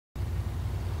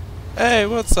Hey,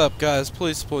 what's up, guys?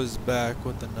 Police Boys back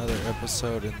with another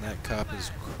episode, and that cop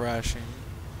is crashing.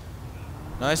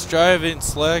 Nice driving,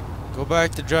 Slick. Go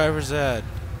back to driver's ed.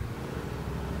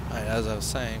 Alright, as I was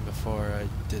saying before I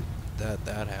did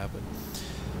that happened,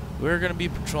 we're gonna be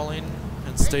patrolling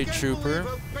in State Trooper,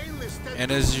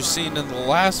 and as you've seen in the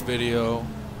last video,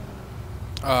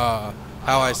 how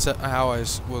I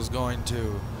was going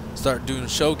to start doing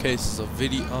showcases of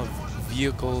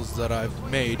vehicles that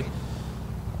I've made.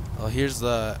 Well, here's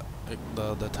the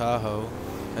Tahoe,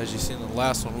 as you seen in the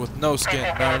last one, with no skin,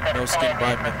 no skin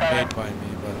made by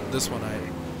me, but this one I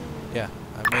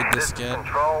made this skin.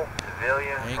 I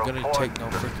ain't gonna take no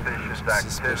freaking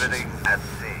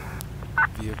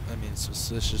suspicious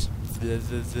suspicious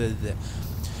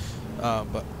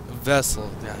but vessel.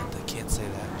 God, I can't say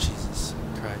that. Jesus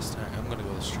Christ! All right, I'm gonna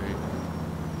go straight.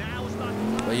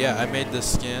 But yeah, I made this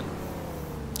skin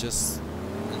just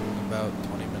in about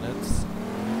 20 minutes.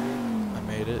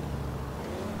 Made it.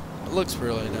 It looks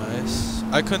really nice.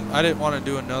 I didn't want to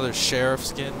do another sheriff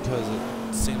skin because it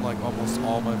seemed like almost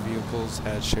all my vehicles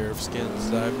had sheriff skins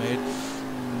that I made,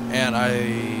 and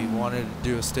I wanted to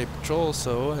do a state patrol,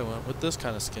 so I went with this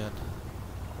kind of skin.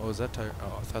 What was that tire?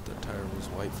 Oh, I thought that tire was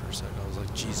white for a second. I was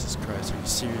like, Jesus Christ, are you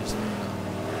serious?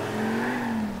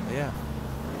 But yeah.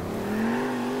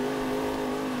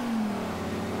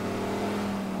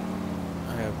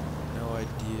 I have no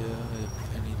idea if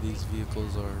any of these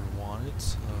vehicles are wanted,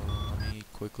 so let me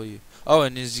quickly... Oh,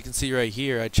 and as you can see right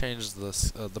here, I changed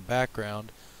the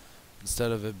background.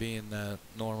 Instead of it being that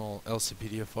normal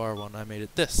LCPDFR one, I made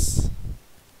it this.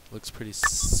 Looks pretty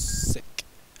sick.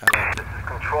 I like it.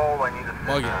 Control, I need a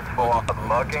follow up the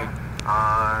mugging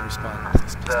on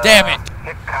Damn it!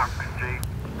 Hickok Street.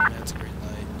 That's a green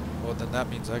light. Well, then that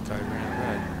means that guy ran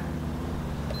red.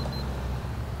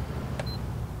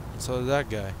 So did that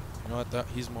guy. You know what?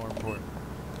 He's more important.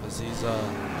 Because he's not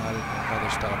another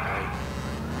stoplight.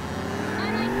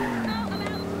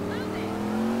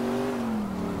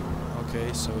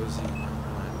 Okay, so is he...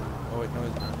 Oh wait, no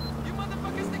he's not. You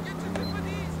motherfuckers think you're too good for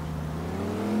these?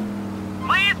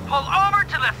 Please pull over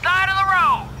to the side of the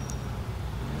road!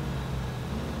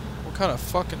 What kind of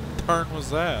fucking turn was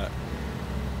that?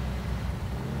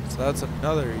 So that's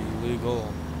another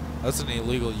illegal... That's an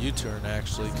illegal U-turn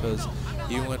actually, because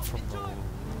he went from the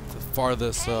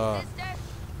farthest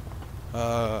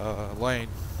lane.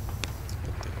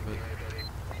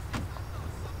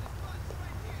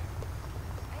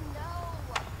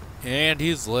 And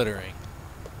he's littering.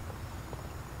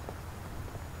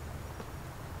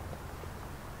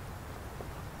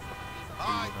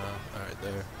 Alright,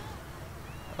 there.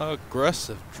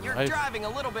 Aggressive You're drive. driving a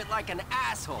little bit like an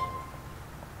asshole.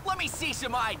 Let me see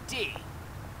some ID.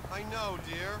 I know,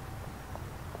 dear.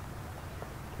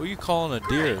 Who are you calling a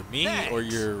deer? Great, Me thanks. or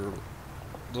your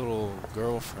little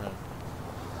girlfriend?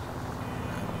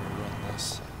 Run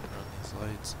this. Run these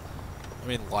lights. I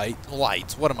mean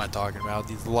lights. What am I talking about?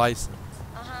 These license.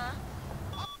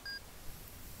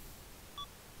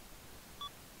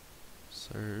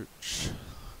 Search.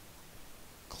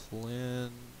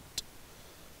 Clint.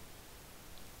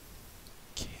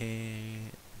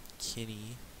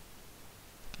 Kinney.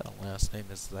 What kind of last name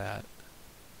is that?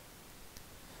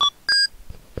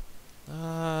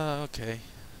 Okay.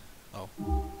 Oh,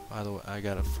 by the way, I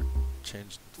gotta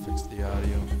fix the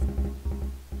audio.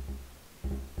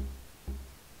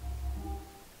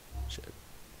 Shit,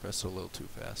 pressed it a little too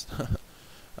fast.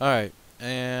 Alright,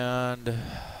 and...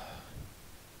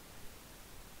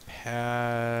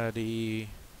 Patty...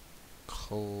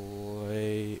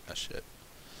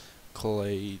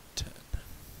 Clayton.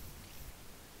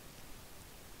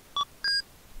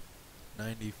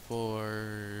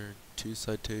 94, 2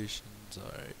 citations,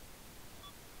 alright.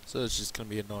 So it's just gonna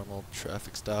be a normal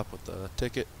traffic stop with a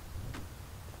ticket.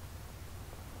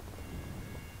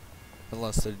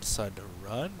 Unless they decide to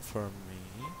run for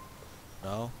me.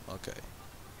 No? Okay.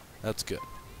 That's good.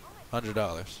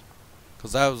 $100.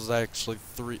 Cause that was actually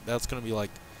that's gonna be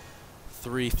like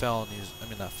 3 felonies. I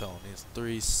mean not felonies.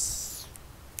 3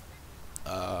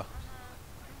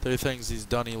 things he's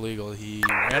done illegal. He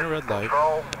ran a red light.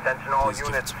 Attention all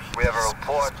units. We have a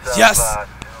report of, Yes!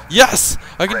 Yes!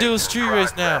 I can do a street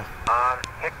race now. On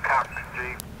Hickok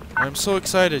Street. I'm so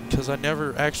excited because I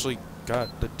never actually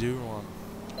got to do one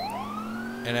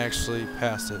and actually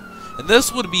passed it. And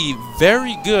this would be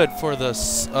very good for the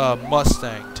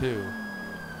Mustang too.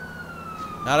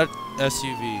 Not a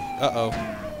SUV. Uh-oh.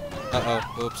 Uh-oh.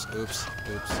 Oops. Shit.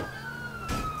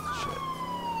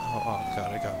 Oh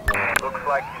god, I got blood. Looks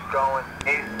like he's going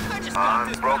east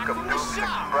on Broken Dukes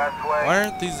Expressway. Why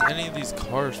aren't any of these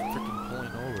cars freaking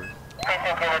pulling over?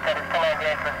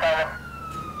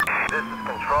 This is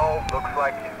Control. Looks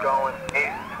like he's going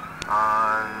east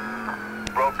on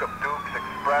Broke Up Dukes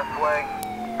Expressway.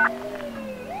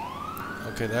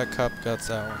 Okay, that cop got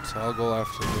that one, so I'll go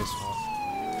after this one.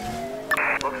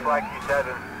 Looks like he's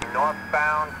headed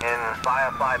northbound in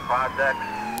Firefly Projects.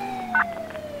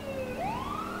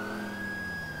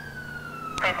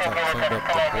 I cleaned up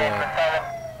the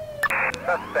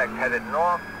blood. Suspect headed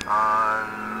north on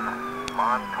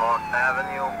Montauk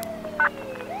Avenue.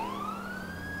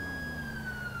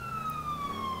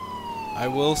 I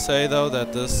will say though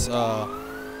that this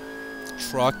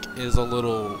truck is a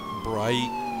little bright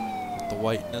with the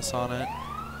whiteness on it.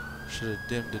 Should have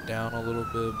dimmed it down a little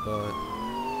bit, but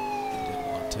didn't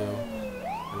want to,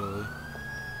 really.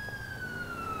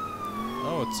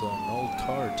 Oh, it's an old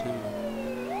car too.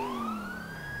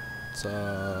 It's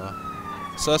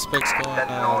suspect's going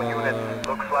Sentinel unit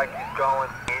looks like he's going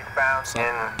eastbound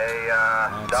in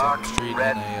a dark street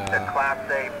red in a Class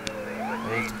A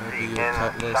Oldsmobile in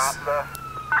Cutlass. Shopper.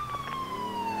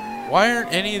 Why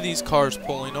aren't any of these cars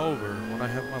pulling over when I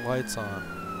have my lights on?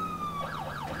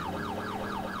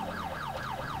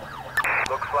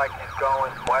 Looks like he's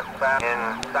going westbound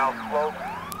in South Slope.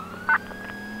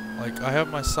 Like, I have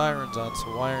my sirens on,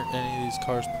 so why aren't any of these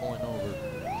cars pulling over?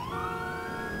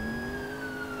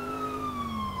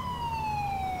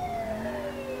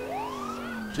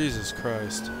 Jesus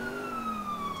Christ.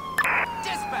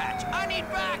 Dispatch, I need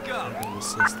backup. I need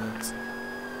assistance.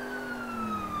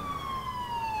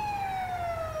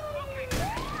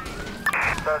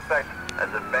 Suspect has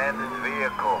abandoned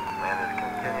vehicle and is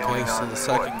continuing Okay, so on the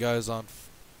foot. second guy's on.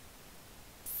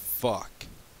 Fuck.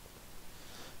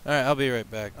 Alright, I'll be right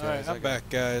back, guys. Alright, I'm back,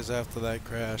 guys, after that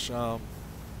crash. I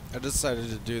decided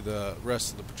to do the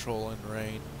rest of the patrol in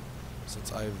rain,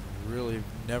 since I've really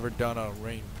never done a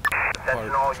rain part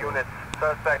Sentinel patrol. unit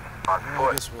suspect on I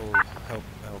foot. guess we'll help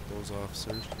those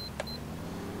officers.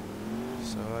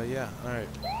 So, yeah, alright.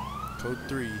 Code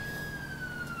 3.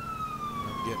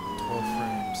 I'm getting 12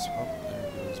 frames. Oh, there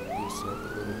it goes. Boost up a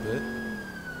little bit.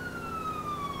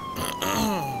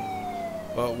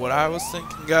 But what I was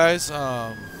thinking, guys,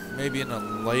 maybe in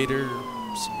some later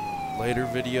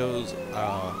videos,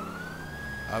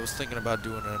 I was thinking about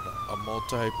doing a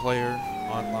multiplayer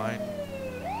online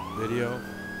video.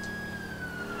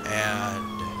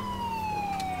 And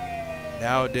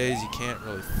nowadays you can't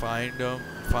really find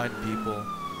people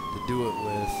to do it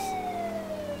with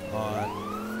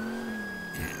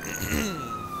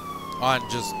on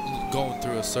just going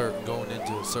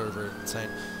into a server and saying,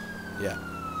 yeah,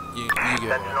 you get what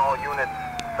Sentinel unit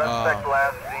suspect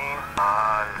last seen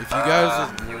on if you guys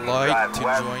would Union like Drive to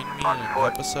West join me on in an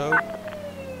foot. episode,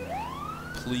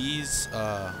 please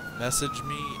message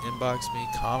me, inbox me,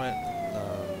 comment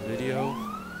video,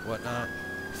 whatnot.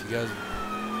 If you guys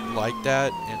like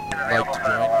that and would like to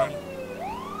join me.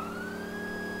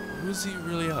 Who's he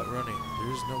really outrunning?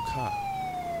 There's no cop.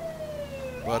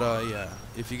 But yeah,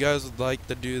 if you guys would like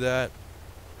to do that,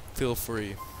 feel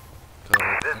free.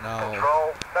 This And I'll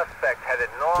control suspect headed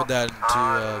north put that into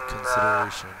on,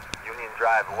 consideration. Union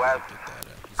Drive West. Get that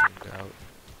zoomed out.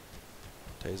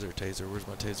 Taser, taser, where's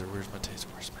my taser? Where's my taser?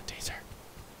 Where's my taser?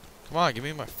 Come on, give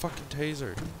me my fucking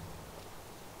taser.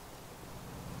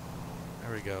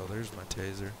 There we go, there's my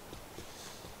taser.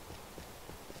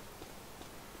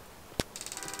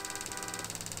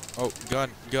 Oh,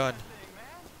 gun, gun.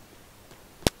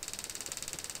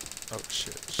 Oh,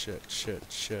 shit, shit, shit,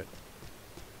 shit.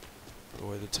 Put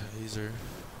away the taser.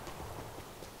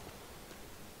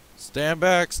 Stand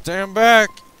back, stand back!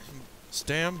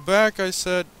 Stand back, I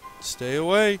said. Stay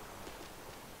away.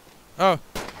 Oh.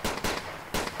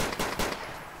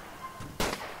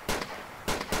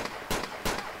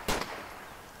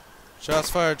 Shots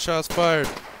fired, shots fired.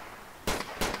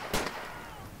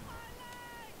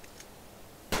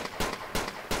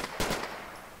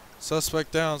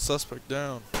 Suspect down, suspect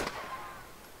down.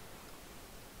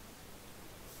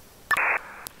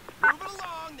 Move it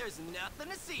along, there's nothing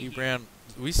to see here.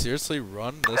 We seriously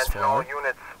run this Sentinel far?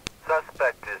 units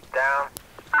suspect is down.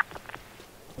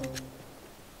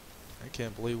 I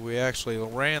can't believe we actually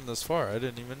ran this far. I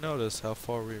didn't even notice how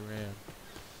far we ran.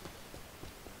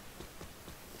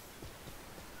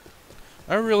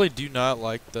 I really do not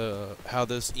like how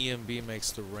this EMB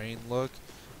makes the rain look.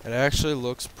 It actually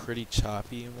looks pretty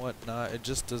choppy and whatnot. It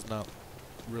just does not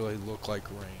really look like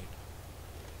rain.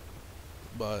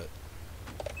 But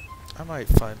I might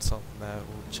find something that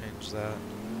will change that.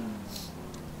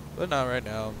 But not right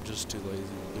now. I'm just too lazy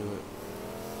to do it.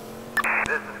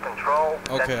 This is control.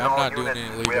 Okay, I'm not doing any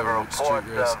We have a illegal street report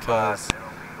race of because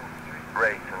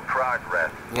race in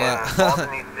progress in yeah.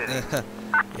 Albany City.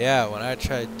 Yeah, when I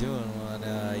tried doing one,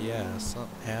 yeah,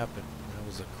 something happened. That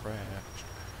was a crash.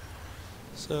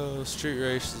 So street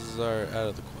races are out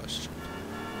of the question.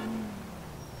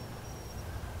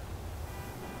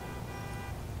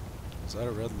 Is that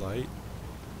a red light?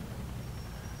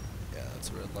 Yeah, that's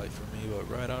a red light for me, but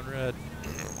right on red.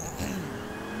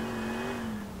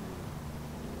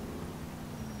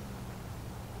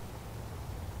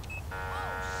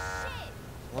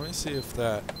 Let me see if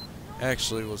that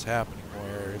actually was happening,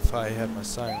 where if I had my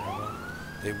siren on,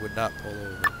 they would not pull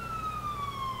over.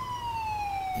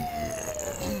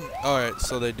 Alright,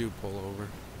 so they do pull over.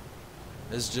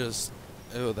 It's just,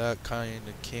 oh, that kind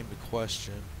of came to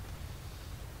question.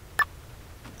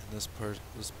 And this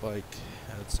bike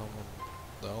had someone,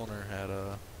 the owner had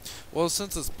a, well,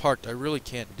 since it's parked, I really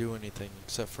can't do anything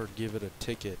except for give it a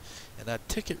ticket. And that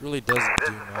ticket really doesn't This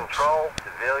do is much. Control.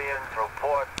 Civilians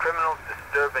report criminals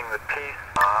disturbing the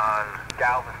peace on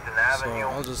Galveston So Avenue.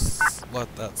 I'll just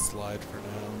let that slide for now.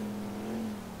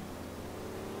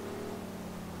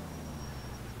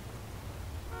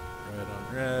 Red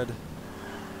on red.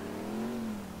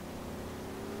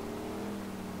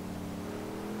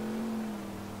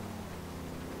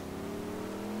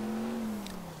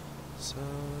 So,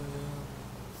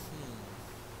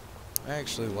 I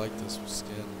actually like this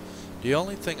skin. The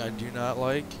only thing I do not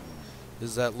like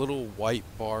is that little white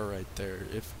bar right there.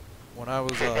 When I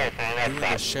was doing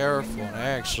the sheriff one, I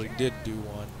actually did do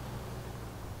one.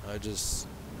 I just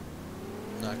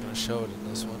not gonna show it in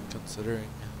this one, considering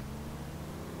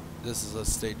this is a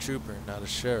state trooper, not a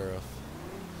sheriff.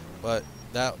 But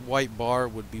that white bar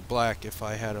would be black if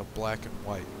I had a black and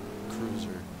white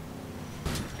cruiser.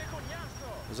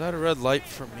 Was that a red light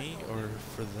for me or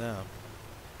for them?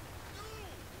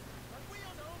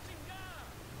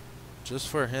 Just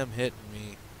for him hitting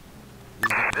me, he's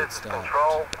gonna get This is stopped.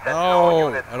 Control.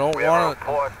 No, I don't We have want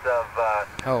reports of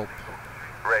help.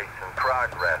 race in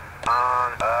progress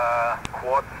on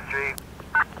Quartz Street.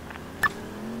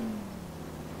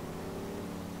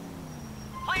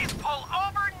 Please pull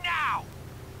over now!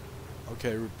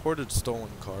 Okay, reported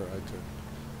stolen car. I could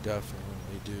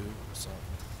definitely do something.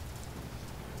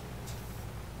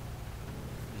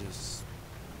 Just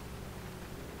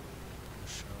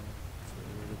push on for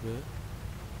a little bit.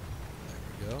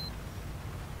 There we go.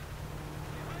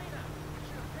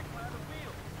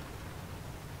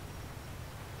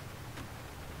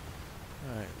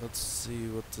 Alright, let's see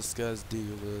what this guy's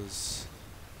deal is.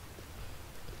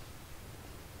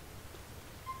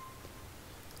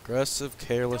 Aggressive,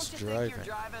 careless Don't you driving. think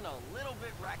you're driving a little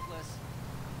bit reckless?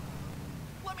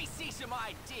 Let me see some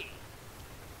ID.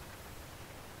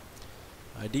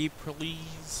 ID,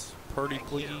 please. Purdy,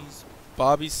 please.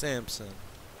 Bobby Sampson.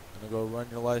 Gonna go run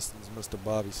your license, Mr.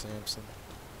 Bobby Sampson.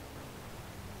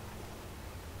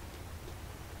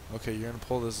 Okay, you're gonna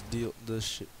pull this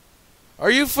shit. Are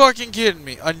you fucking kidding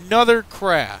me? Another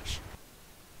crash.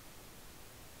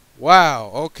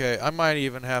 Wow, okay. I might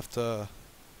even have to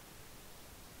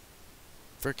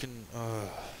frickin'